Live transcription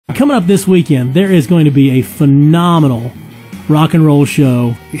Coming up this weekend, there is going to be a phenomenal rock and roll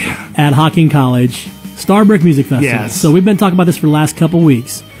show at Hocking College, Starbrick Music Festival. Yes. So we've been talking about this for the last couple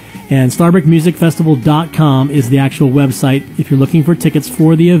weeks, and StarbrickMusicFestival.com is the actual website if you're looking for tickets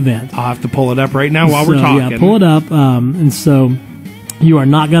for the event. I'll have to pull it up right now while we're talking. Yeah, pull it up, and so you are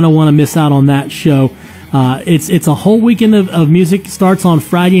not going to want to miss out on that show. It's a whole weekend of music. Starts on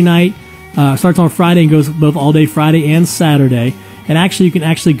Friday night, starts on Friday and goes both all day Friday and Saturday. And actually, you can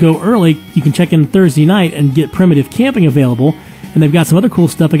actually go early. You can check in Thursday night and get primitive camping available. And they've got some other cool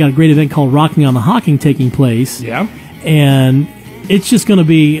stuff. They got a great event called Rocking on the Hocking taking place. Yeah. And it's just going to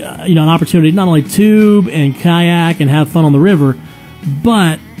be an opportunity to not only tube and kayak and have fun on the river,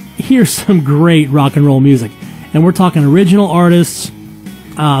 but here's some great rock and roll music. And we're talking original artists,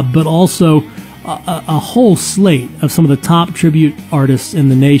 but also a whole slate of some of the top tribute artists in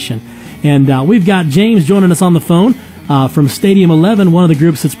the nation. And we've got James joining us on the phone. From Stadium 11, one of the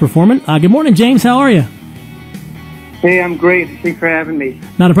groups that's performing. Good morning, James. How are you? Hey, I'm great. Thanks for having me.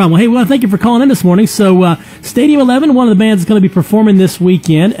 Not a problem. Well, hey, well, thank you for calling in this morning. So, Stadium 11, one of the bands that's going to be performing this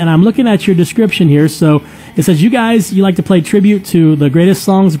weekend, and I'm looking at your description here. So, it says you like to play tribute to the greatest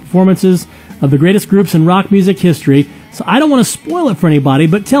songs and performances of the greatest groups in rock music history. So, I don't want to spoil it for anybody,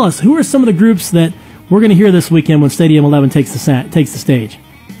 but tell us, who are some of the groups that we're going to hear this weekend when Stadium 11 takes the stage?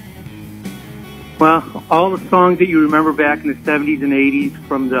 Well, all the songs that you remember back in the 70s and 80s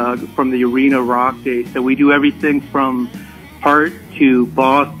from the arena rock days. So we do everything from Heart to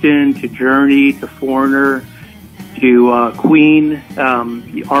Boston to Journey to Foreigner to Queen,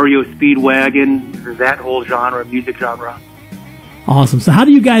 REO Speedwagon, that whole music genre. Awesome. So how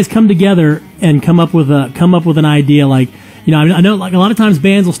do you guys come together and come up with an idea? Like, I know like a lot of times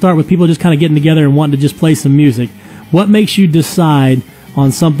bands will start with people just kind of getting together and wanting to just play some music. What makes you decide on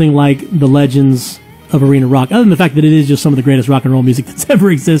something like the legends of arena rock, other than the fact that it is just some of the greatest rock and roll music that's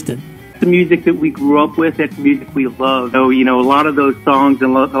ever existed? The music that we grew up with, that's music we love. So, a lot of those songs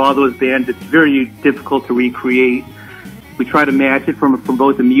and a lot of those bands, it's very difficult to recreate. We try to match it from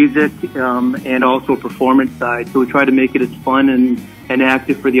both the music and also a performance side. So we try to make it as fun and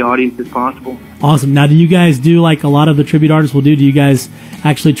active for the audience as possible. Awesome. Now, do you guys do like a lot of the tribute artists will do? Do you guys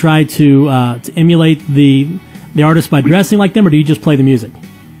actually try to emulate the artist by dressing like them, or do you just play the music?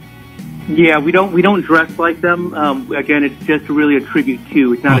 Yeah, we don't dress like them. Again, it's just really a tribute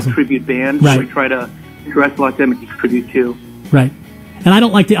to. It's not Awesome. a tribute band. Right. We try to dress like them. It's a tribute to. Right. And I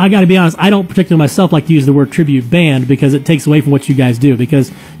got to be honest, I don't particularly myself like to use the word tribute band because it takes away from what you guys do,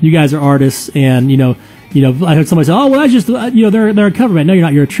 because you guys are artists, and I heard somebody say, "Oh, well, I just they're a cover band." No, you're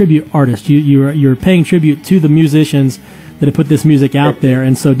not. You're a tribute artist. You're paying tribute to the musicians that have put this music out there,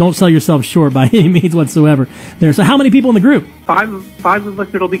 and so don't sell yourself short by any means whatsoever. So how many people in the group? Five of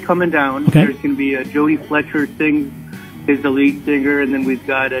us that'll be coming down. Okay. There's going to be Jody Fletcher is the lead singer, and then we've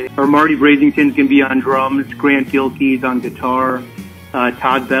got Marty Brazington's going to be on drums, Grant Gilkey's on guitar,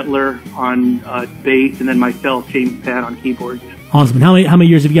 Todd Bettler on bass, and then myself, James Pat, on keyboards. Awesome. And how many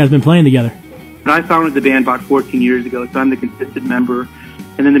years have you guys been playing together? I founded the band about 14 years ago, so I'm the consistent member.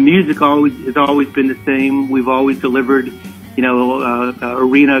 And then the music has always been the same. We've always delivered,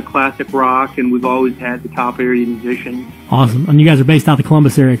 arena classic rock, and we've always had the top area musicians. Awesome. And you guys are based out of the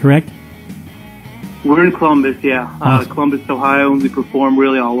Columbus area, correct? We're in Columbus, yeah. Awesome. Columbus, Ohio, and we perform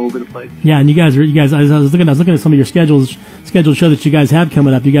really all over the place. Yeah, and you guys. I was looking at some of your scheduled show that you guys have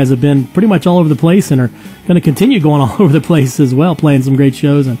coming up. You guys have been pretty much all over the place and are going to continue going all over the place as well, playing some great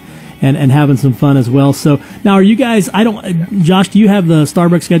shows and having some fun as well. So now, are you guys? Josh, do you have the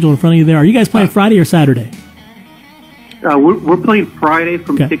Starbrick schedule in front of you there? Are you guys playing Friday or Saturday? We're playing Friday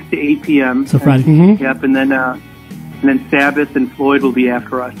from 6 to 8 p.m. So Friday. Mm-hmm. Yep, and then Sabbath and Floyd will be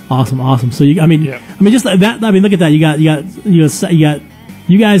after us. Awesome. So just that. Look at that.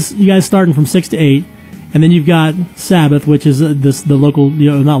 You guys starting from 6 to 8, and then you've got Sabbath, which is the local,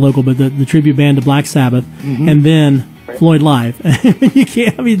 not local, but the tribute band to Black Sabbath, mm-hmm. and then Floyd live. You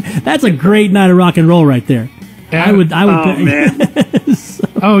can't. That's a great night of rock and roll right there. Yeah. I would. Oh man. So,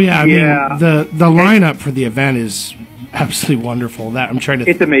 oh yeah. I mean, the lineup for the event is absolutely wonderful. That I'm trying to.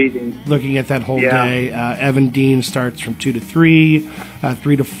 It's amazing. Looking at that whole day, Evan Dean starts from 2 to 3,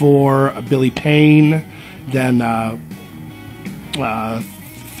 3 to 4. Billy Payne, then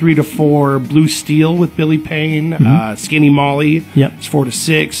 3 to 4. Blue Steel with Billy Payne, mm-hmm. Skinny Molly. Yep. It's 4 to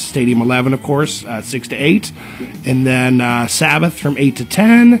 6. Stadium 11, of course, 6 to 8, and then Sabbath from 8 to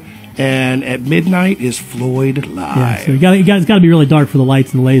 10. And at midnight is Floyd live. Yeah, so it's got to be really dark for the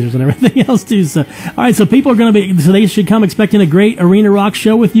lights and the lasers and everything else too. So, all right, so people are going to be, so they should come expecting a great arena rock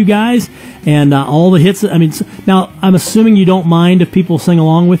show with you guys and all the hits. I mean, now I'm assuming you don't mind if people sing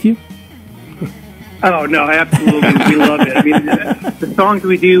along with you. Oh, no, absolutely. We love it. I mean, the songs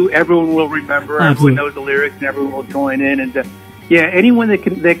we do, everyone will remember. Absolutely. Everyone knows the lyrics, and everyone will join in. And yeah, anyone that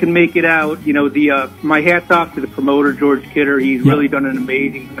can make it out, you know, my hat's off to the promoter, George Kidder. He's really done an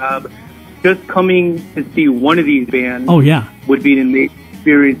amazing job. Just coming to see one of these bands would be an amazing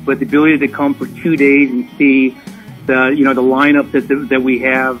experience, but the ability to come for 2 days and see the lineup that we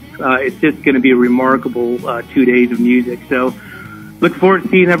have, it's just going to be a remarkable 2 days of music. So look forward to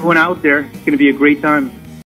seeing everyone out there. It's going to be a great time.